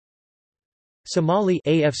Somali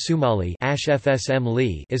AF Somali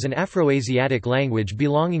is an Afroasiatic language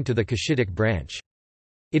belonging to the Cushitic branch.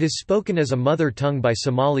 It is spoken as a mother tongue by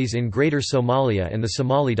Somalis in Greater Somalia and the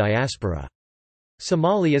Somali diaspora.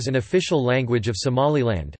 Somali is an official language of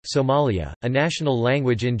Somaliland, Somalia, a national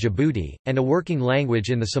language in Djibouti, and a working language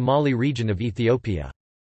in the Somali region of Ethiopia.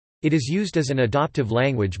 It is used as an adoptive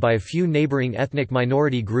language by a few neighboring ethnic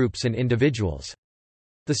minority groups and individuals.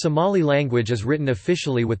 The Somali language is written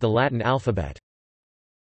officially with the Latin alphabet.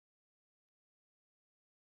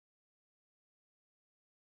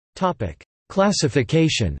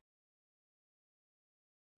 Classification.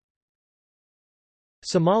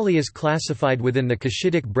 Somali is classified within the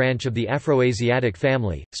Cushitic branch of the Afroasiatic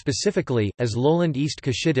family, specifically, as Lowland East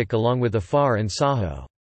Cushitic along with Afar and Saho.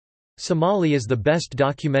 Somali is the best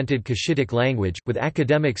documented Cushitic language, with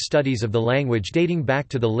academic studies of the language dating back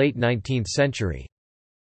to the late 19th century.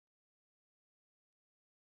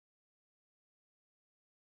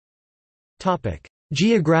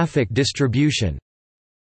 Geographic distribution.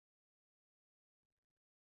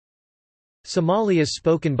 Somali is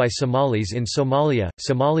spoken by Somalis in Somalia,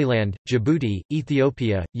 Somaliland, Djibouti,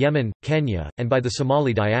 Ethiopia, Yemen, Kenya, and by the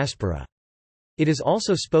Somali diaspora. It is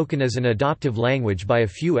also spoken as an adoptive language by a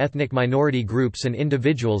few ethnic minority groups and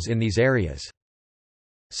individuals in these areas.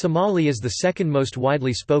 Somali is the second most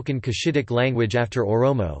widely spoken Cushitic language after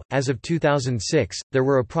Oromo. As of 2006, there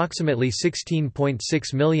were approximately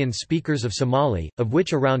 16.6 million speakers of Somali, of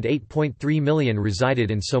which around 8.3 million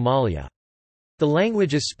resided in Somalia. The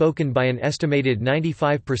language is spoken by an estimated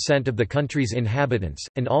 95% of the country's inhabitants,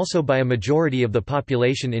 and also by a majority of the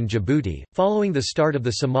population in Djibouti. Following the start of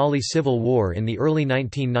the Somali Civil War in the early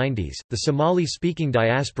 1990s, the Somali-speaking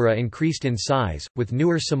diaspora increased in size, with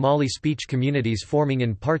newer Somali speech communities forming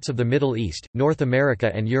in parts of the Middle East, North America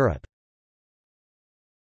and Europe.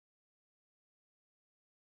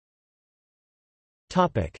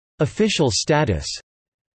 Official status.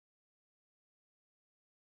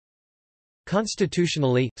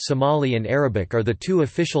 Constitutionally, Somali and Arabic are the two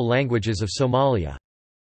official languages of Somalia.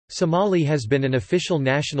 Somali has been an official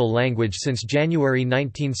national language since January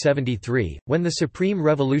 1973, when the Supreme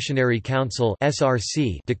Revolutionary Council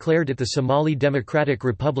 (SRC) declared it the Somali Democratic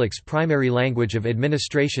Republic's primary language of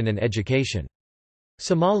administration and education.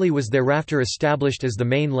 Somali was thereafter established as the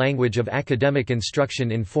main language of academic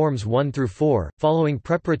instruction in Forms 1 through 4, following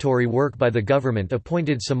preparatory work by the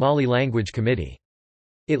government-appointed Somali Language Committee.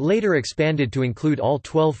 It later expanded to include all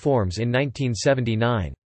 12 forms in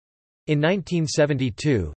 1979. In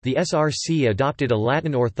 1972, the SRC adopted a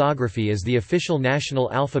Latin orthography as the official national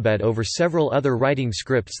alphabet over several other writing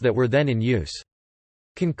scripts that were then in use.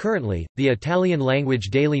 Concurrently, the Italian-language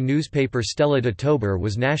daily newspaper Stella d'Ottobre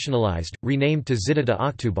was nationalized, renamed to Zita de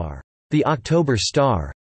Octubre, the October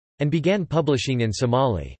Star, and began publishing in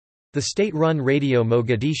Somali. The state-run Radio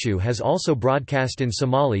Mogadishu has also broadcast in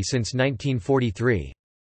Somali since 1943.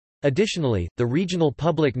 Additionally, the regional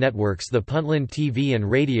public networks the Puntland TV and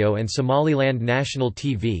Radio and Somaliland National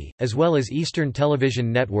TV, as well as Eastern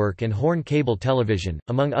Television Network and Horn Cable Television,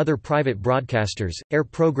 among other private broadcasters, air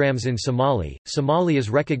programs in Somali. Somali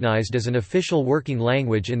is recognized as an official working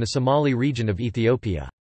language in the Somali region of Ethiopia.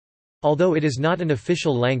 Although it is not an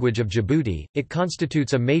official language of Djibouti, it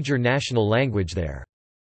constitutes a major national language there.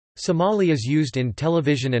 Somali is used in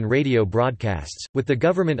television and radio broadcasts, with the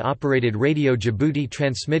government-operated Radio Djibouti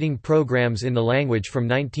transmitting programs in the language from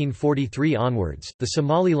 1943 onwards. The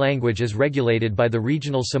Somali language is regulated by the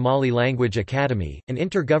Regional Somali Language Academy, an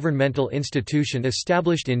intergovernmental institution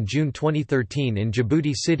established in June 2013 in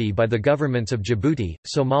Djibouti City by the governments of Djibouti,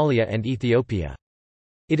 Somalia and Ethiopia.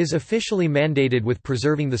 It is officially mandated with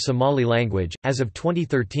preserving the Somali language. As of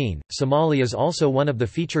 2013, Somali is also one of the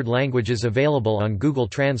featured languages available on Google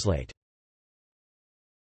Translate.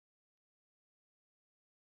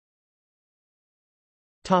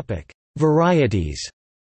 Topic: Varieties.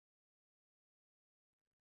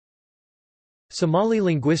 Somali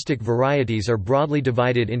linguistic varieties are broadly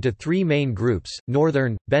divided into three main groups: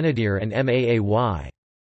 Northern, Benadir and Maay.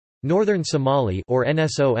 Northern Somali or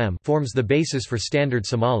NSOM forms the basis for Standard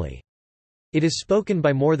Somali. It is spoken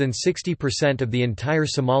by more than 60% of the entire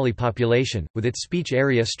Somali population, with its speech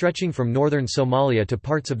area stretching from northern Somalia to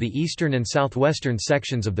parts of the eastern and southwestern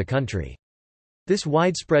sections of the country. This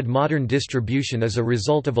widespread modern distribution is a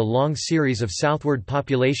result of a long series of southward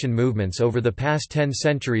population movements over the past 10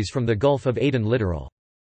 centuries from the Gulf of Aden littoral.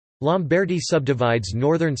 Lamberti subdivides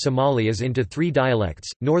Northern Somali as into three dialects,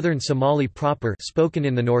 Northern Somali proper spoken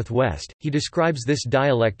in the northwest, he describes this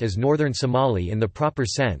dialect as Northern Somali in the proper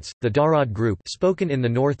sense, the Darod group spoken in the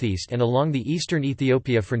northeast and along the eastern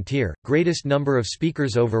Ethiopia frontier, greatest number of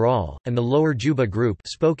speakers overall, and the Lower Juba group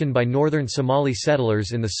spoken by Northern Somali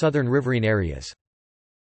settlers in the southern riverine areas.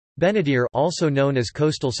 Benadir, also known as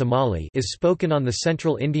Coastal Somali, is spoken on the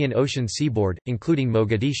central Indian Ocean seaboard, including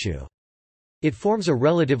Mogadishu. It forms a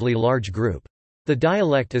relatively large group. The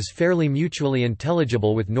dialect is fairly mutually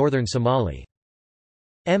intelligible with Northern Somali.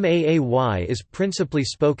 Maay is principally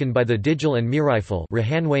spoken by the Digil and Mirifel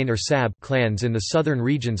or Sab clans in the southern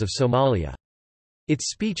regions of Somalia.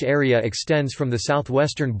 Its speech area extends from the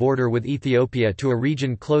southwestern border with Ethiopia to a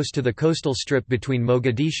region close to the coastal strip between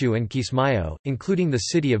Mogadishu and Kismayo, including the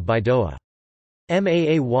city of Baidoa.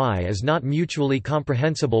 Maay is not mutually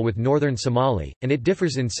comprehensible with Northern Somali, and it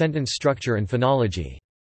differs in sentence structure and phonology.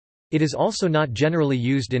 It is also not generally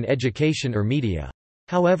used in education or media.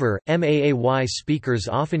 However, Maay speakers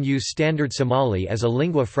often use Standard Somali as a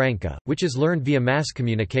lingua franca, which is learned via mass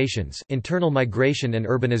communications, internal migration and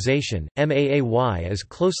urbanization. Maay is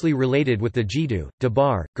closely related with the Jidu,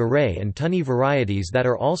 Dabar, Garay and Tuni varieties that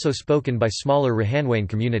are also spoken by smaller Rahanweyn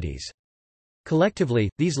communities. Collectively,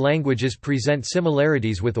 these languages present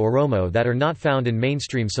similarities with Oromo that are not found in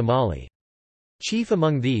mainstream Somali. Chief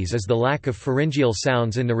among these is the lack of pharyngeal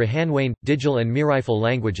sounds in the Rahanweyn, Digil and Mirifel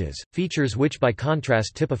languages, features which by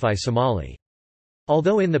contrast typify Somali.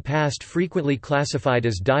 Although in the past frequently classified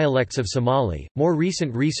as dialects of Somali, more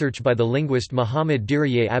recent research by the linguist Muhammad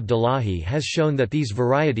Diriye Abdullahi has shown that these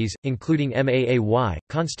varieties, including Maay,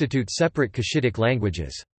 constitute separate Cushitic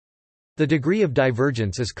languages. The degree of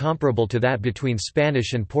divergence is comparable to that between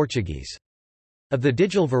Spanish and Portuguese. Of the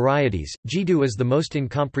Digil varieties, Jidu is the most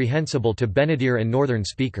incomprehensible to Benadir and Northern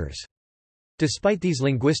speakers. Despite these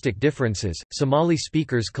linguistic differences, Somali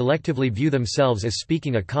speakers collectively view themselves as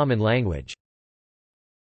speaking a common language.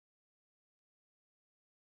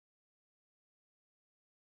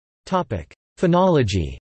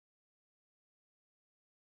 Phonology.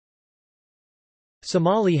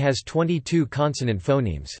 Somali has 22 consonant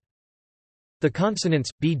phonemes. The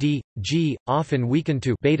consonants, bd, g, often weaken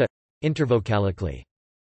to beta intervocalically.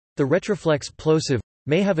 The retroflex plosive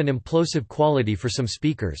may have an implosive quality for some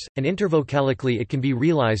speakers, and intervocalically it can be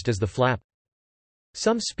realized as the flap.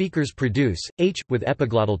 Some speakers produce h with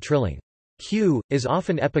epiglottal trilling. Q is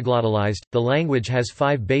often epiglottalized. The language has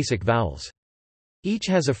 5 basic vowels. Each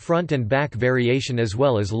has a front and back variation as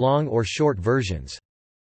well as long or short versions.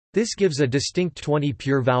 This gives a distinct 20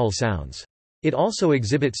 pure vowel sounds. It also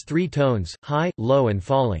exhibits 3 tones, high, low and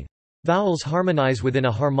falling. Vowels harmonize within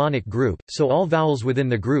a harmonic group, so all vowels within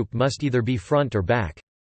the group must either be front or back.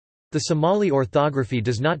 The Somali orthography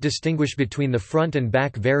does not distinguish between the front and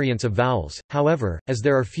back variants of vowels, however, as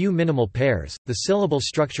there are few minimal pairs, the syllable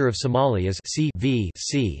structure of Somali is c, v,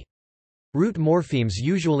 c. Root morphemes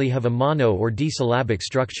usually have a mono or disyllabic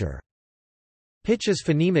structure. Pitch is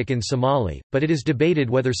phonemic in Somali, but it is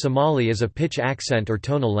debated whether Somali is a pitch accent or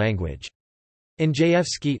tonal language.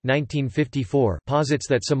 Njayevsky (1954) posits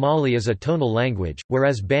that Somali is a tonal language,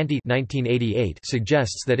 whereas Banti (1988)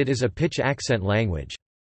 suggests that it is a pitch accent language.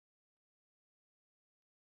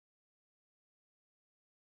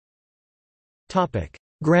 Topic: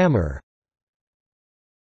 Grammar.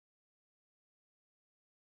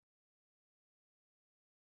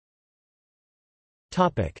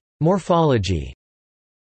 Topic: Morphology.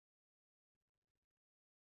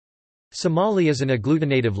 Somali is an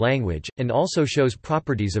agglutinative language, and also shows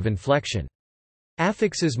properties of inflection.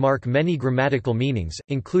 Affixes mark many grammatical meanings,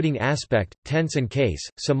 including aspect, tense and case.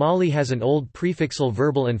 Somali has an old prefixal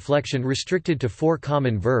verbal inflection restricted to 4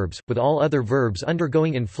 common verbs, with all other verbs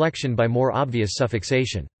undergoing inflection by more obvious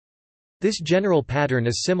suffixation. This general pattern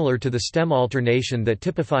is similar to the stem alternation that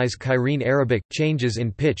typifies Cairene Arabic. Changes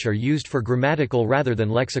in pitch are used for grammatical rather than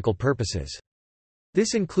lexical purposes.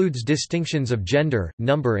 This includes distinctions of gender,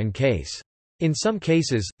 number and case. In some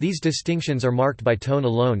cases, these distinctions are marked by tone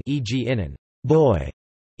alone, e.g. inan, boy,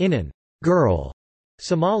 inan, girl.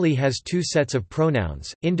 Somali has 2 sets of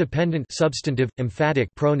pronouns, independent substantive, emphatic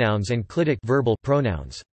pronouns and clitic verbal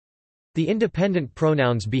pronouns. The independent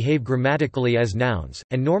pronouns behave grammatically as nouns,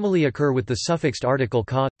 and normally occur with the suffixed article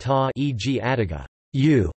ka, ta, e.g. adiga,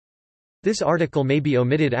 you. This article may be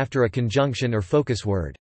omitted after a conjunction or focus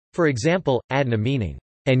word. For example, adna meaning,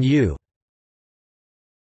 and you.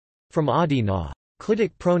 From adi na.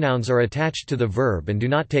 Clitic pronouns are attached to the verb and do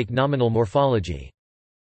not take nominal morphology.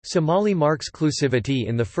 Somali marks clusivity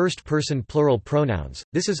in the first-person plural pronouns.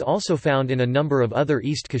 This is also found in a number of other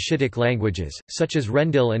East Cushitic languages, such as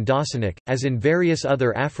Rendil and Dawsonic. As in various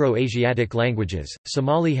other Afro-Asiatic languages,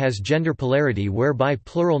 Somali has gender polarity whereby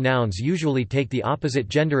plural nouns usually take the opposite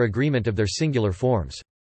gender agreement of their singular forms.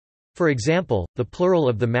 For example, the plural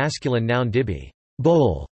of the masculine noun dibi,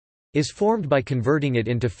 bowl, is formed by converting it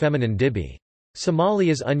into feminine dibi. Somali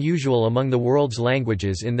is unusual among the world's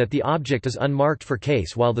languages in that the object is unmarked for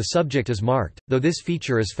case while the subject is marked, though this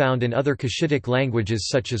feature is found in other Cushitic languages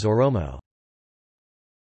such as Oromo.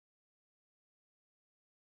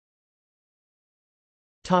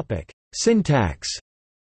 Syntax.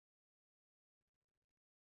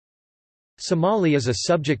 Somali is a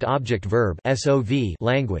subject-object-verb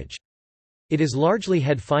language. It is largely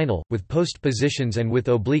head-final, with postpositions and with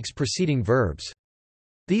obliques preceding verbs.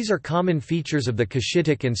 These are common features of the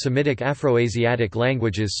Cushitic and Semitic Afroasiatic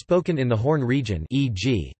languages spoken in the Horn region,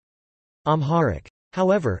 e.g. Amharic.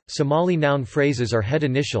 However, Somali noun phrases are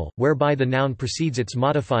head-initial, whereby the noun precedes its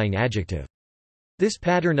modifying adjective. This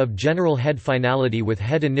pattern of general head finality with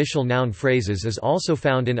head-initial noun phrases is also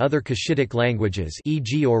found in other Cushitic languages,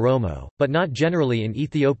 e.g. Oromo, but not generally in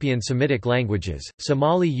Ethiopian Semitic languages.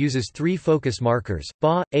 Somali uses three focus markers,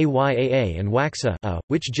 ba, ayaa, and waksa,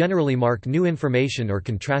 which generally mark new information or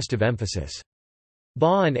contrastive emphasis.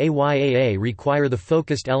 Ba and ayaa require the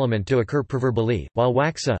focused element to occur proverbally, while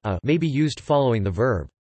waksa may be used following the verb.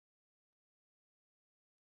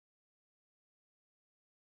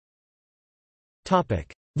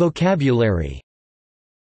 Vocabulary.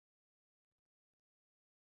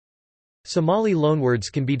 Somali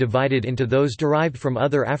loanwords can be divided into those derived from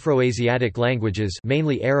other Afroasiatic languages,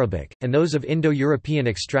 mainly Arabic, and those of Indo-European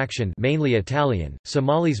extraction, mainly Italian.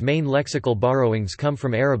 Somali's main lexical borrowings come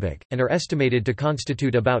from Arabic and are estimated to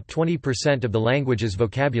constitute about 20% of the language's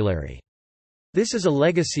vocabulary. This is a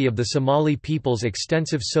legacy of the Somali people's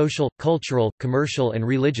extensive social, cultural, commercial and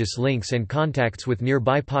religious links and contacts with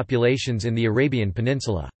nearby populations in the Arabian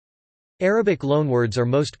Peninsula. Arabic loanwords are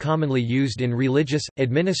most commonly used in religious,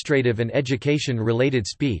 administrative and education-related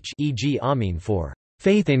speech, e.g. Amin for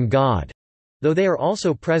faith in God, though they are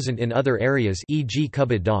also present in other areas, e.g.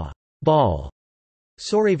 Kubad da ball.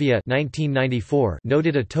 Soravia 1994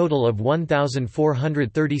 noted a total of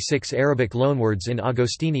 1,436 Arabic loanwords in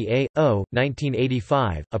Agostini A.O.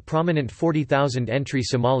 1985, a prominent 40,000-entry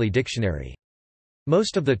Somali dictionary.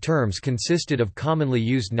 Most of the terms consisted of commonly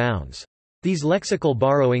used nouns. These lexical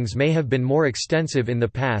borrowings may have been more extensive in the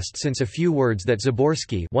past since a few words that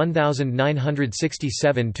Zaborski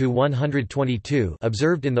 1967–122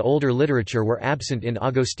 observed in the older literature were absent in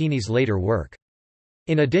Agostini's later work.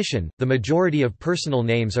 In addition, the majority of personal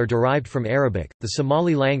names are derived from Arabic. The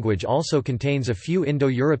Somali language also contains a few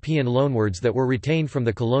Indo-European loanwords that were retained from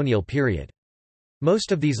the colonial period.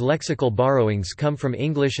 Most of these lexical borrowings come from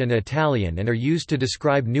English and Italian and are used to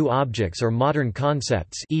describe new objects or modern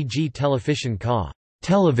concepts, e.g. television ka,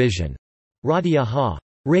 television, radia ha,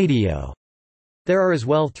 radio. There are as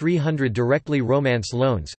well 300 directly Romance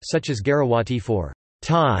loans, such as Garawati for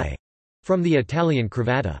tie, from the Italian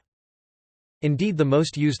cravatta. Indeed, the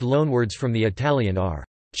most used loanwords from the Italian are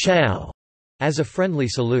ciao, as a friendly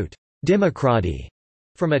salute, democrati,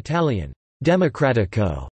 from Italian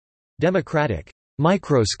democratico, democratic,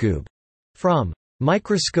 microscope, from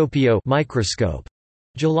microscopio, microscope,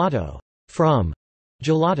 gelato, from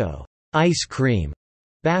gelato, ice cream,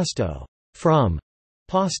 basto, from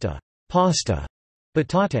pasta, pasta,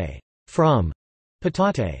 patate, from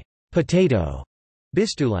patate, potato,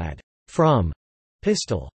 bistulad, from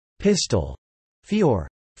pistol, pistol, fior,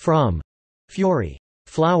 from fiori,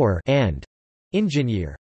 flower, and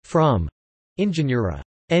ingenieur, from ingeniura,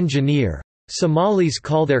 engineer. Somalis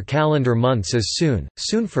call their calendar months as soon,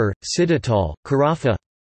 Soonfur, Sidatal, Karafa,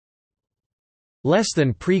 less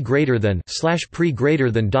than pre greater than / pre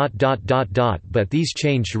greater than ... but these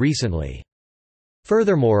changed recently.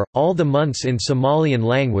 Furthermore, all the months in Somalian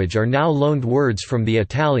language are now loaned words from the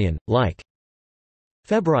Italian, like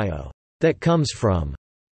febbraio, that comes from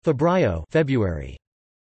febbraio, February.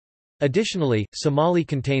 Additionally, Somali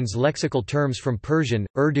contains lexical terms from Persian,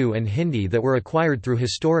 Urdu and Hindi that were acquired through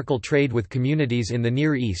historical trade with communities in the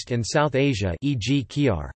Near East and South Asia, e.g.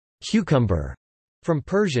 kiar, cucumber, from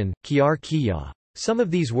Persian, kiar kiya. Some of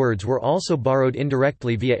these words were also borrowed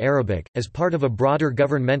indirectly via Arabic, as part of a broader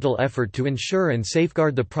governmental effort to ensure and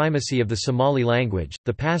safeguard the primacy of the Somali language.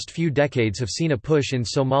 The past few decades have seen a push in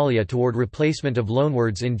Somalia toward replacement of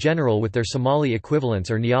loanwords in general with their Somali equivalents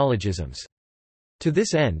or neologisms. To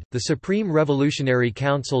this end, the Supreme Revolutionary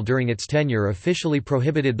Council during its tenure officially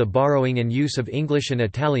prohibited the borrowing and use of English and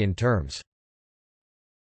Italian terms.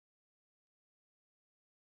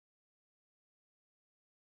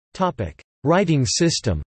 Writing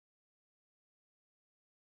system.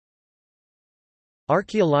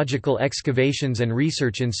 Archaeological excavations and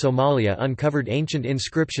research in Somalia uncovered ancient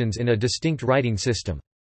inscriptions in a distinct writing system.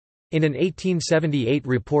 In an 1878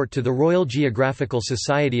 report to the Royal Geographical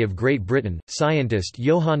Society of Great Britain, scientist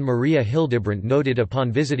Johann Maria Hildebrandt noted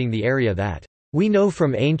upon visiting the area that, "We know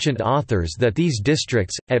from ancient authors that these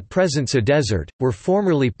districts, at present a desert, were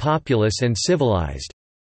formerly populous and civilized.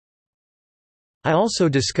 I also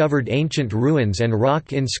discovered ancient ruins and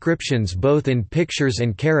rock inscriptions both in pictures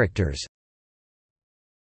and characters.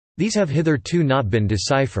 These have hitherto not been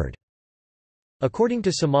deciphered." According to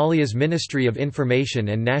Somalia's Ministry of Information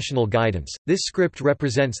and National Guidance, this script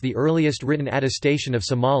represents the earliest written attestation of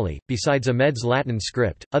Somali. Besides Ahmed's Latin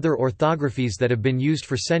script, other orthographies that have been used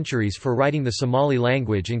for centuries for writing the Somali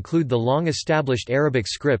language include the long-established Arabic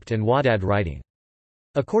script and Wadad writing.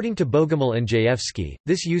 According to Bogomil and Jayevsky,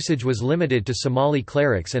 this usage was limited to Somali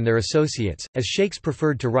clerics and their associates, as sheikhs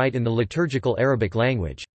preferred to write in the liturgical Arabic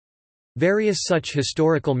language. Various such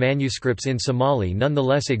historical manuscripts in Somali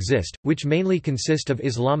nonetheless exist, which mainly consist of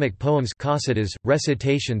Islamic poems, qasidas,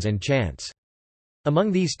 recitations and chants.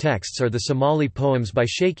 Among these texts are the Somali poems by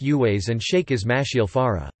Sheikh Uwais and Sheikh Ismail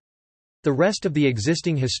Farah. The rest of the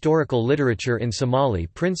existing historical literature in Somali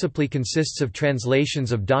principally consists of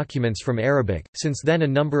translations of documents from Arabic. Since then, a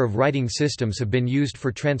number of writing systems have been used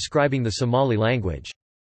for transcribing the Somali language.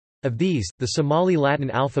 Of these, the Somali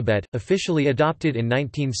Latin alphabet, officially adopted in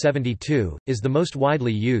 1972, is the most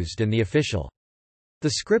widely used and the official.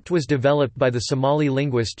 The script was developed by the Somali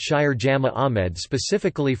linguist Shire Jama Ahmed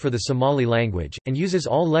specifically for the Somali language, and uses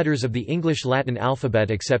all letters of the English Latin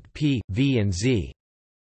alphabet except P, V and Z.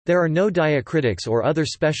 There are no diacritics or other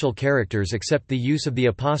special characters except the use of the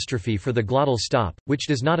apostrophe for the glottal stop, which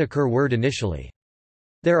does not occur word initially.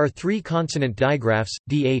 There are 3 consonant digraphs,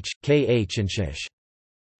 dh, kh and sh.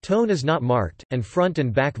 Tone is not marked, and front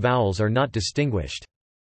and back vowels are not distinguished.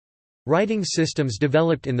 Writing systems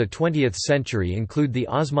developed in the 20th century include the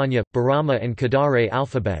Osmania, Barama and Kadare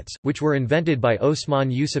alphabets, which were invented by Osman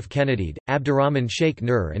Yusuf Kennedy, Abdurrahman Sheikh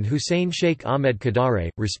Nur and Hussein Sheikh Ahmed Kadare,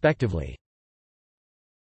 respectively.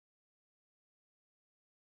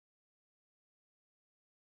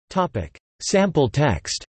 Sample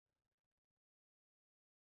text.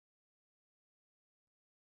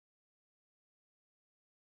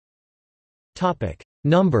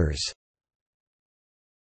 Numbers.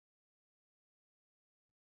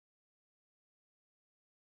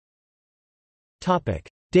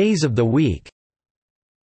 Days of the week.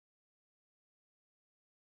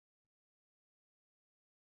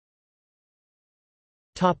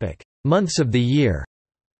 Months of the year.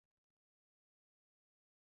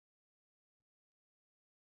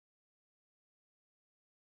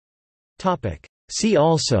 See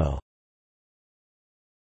also: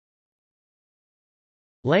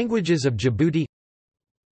 Languages of Djibouti,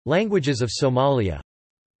 Languages of Somalia,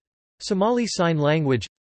 Somali Sign Language,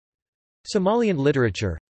 Somalian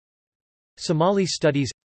literature, Somali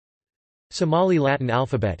studies, Somali Latin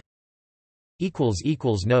alphabet.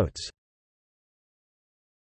 Notes